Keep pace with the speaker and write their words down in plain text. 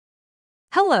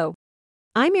Hello,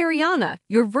 I'm Ariana,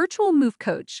 your virtual move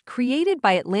coach created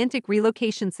by Atlantic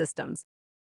Relocation Systems.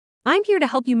 I'm here to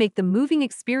help you make the moving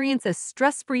experience as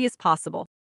stress-free as possible.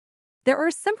 There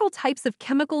are several types of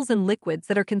chemicals and liquids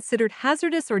that are considered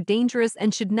hazardous or dangerous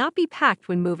and should not be packed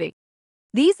when moving.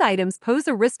 These items pose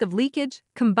a risk of leakage,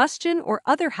 combustion, or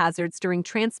other hazards during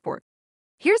transport.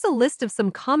 Here's a list of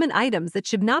some common items that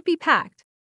should not be packed.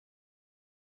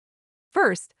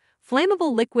 First,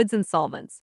 flammable liquids and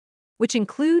solvents, which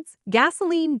includes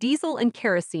gasoline, diesel, and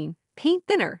kerosene, paint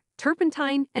thinner,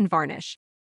 turpentine, and varnish.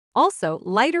 Also,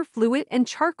 lighter fluid and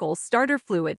charcoal starter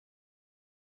fluid.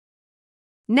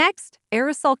 Next,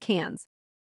 aerosol cans,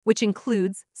 which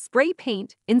includes spray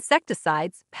paint,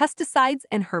 insecticides, pesticides,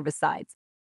 and herbicides.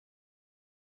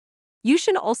 You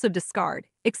should also discard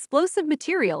explosive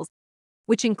materials,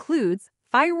 which includes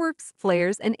fireworks,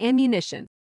 flares, and ammunition,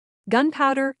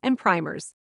 gunpowder, and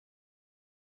primers.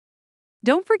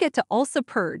 Don't forget to also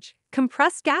purge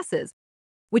compressed gases,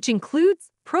 which includes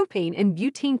propane and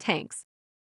butane tanks,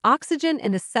 oxygen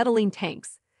and acetylene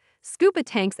tanks, scuba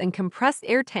tanks and compressed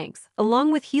air tanks,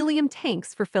 along with helium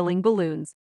tanks for filling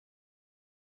balloons.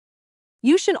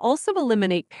 You should also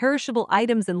eliminate perishable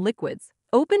items and liquids,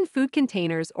 open food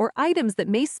containers or items that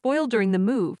may spoil during the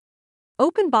move,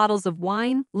 open bottles of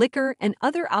wine, liquor, and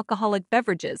other alcoholic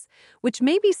beverages, which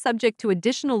may be subject to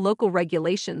additional local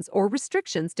regulations or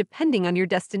restrictions depending on your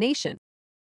destination.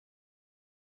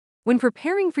 When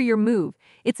preparing for your move,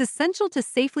 it's essential to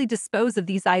safely dispose of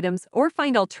these items or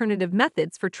find alternative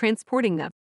methods for transporting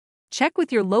them. Check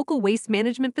with your local waste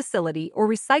management facility or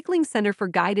recycling center for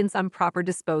guidance on proper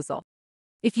disposal.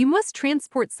 If you must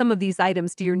transport some of these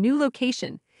items to your new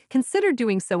location, consider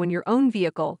doing so in your own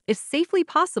vehicle if safely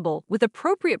possible with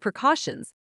appropriate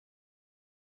precautions.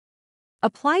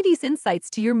 Apply these insights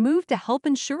to your move to help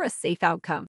ensure a safe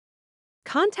outcome.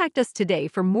 Contact us today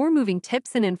for more moving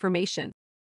tips and information.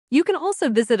 You can also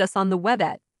visit us on the web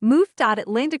at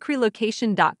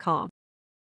move.atlanticrelocation.com.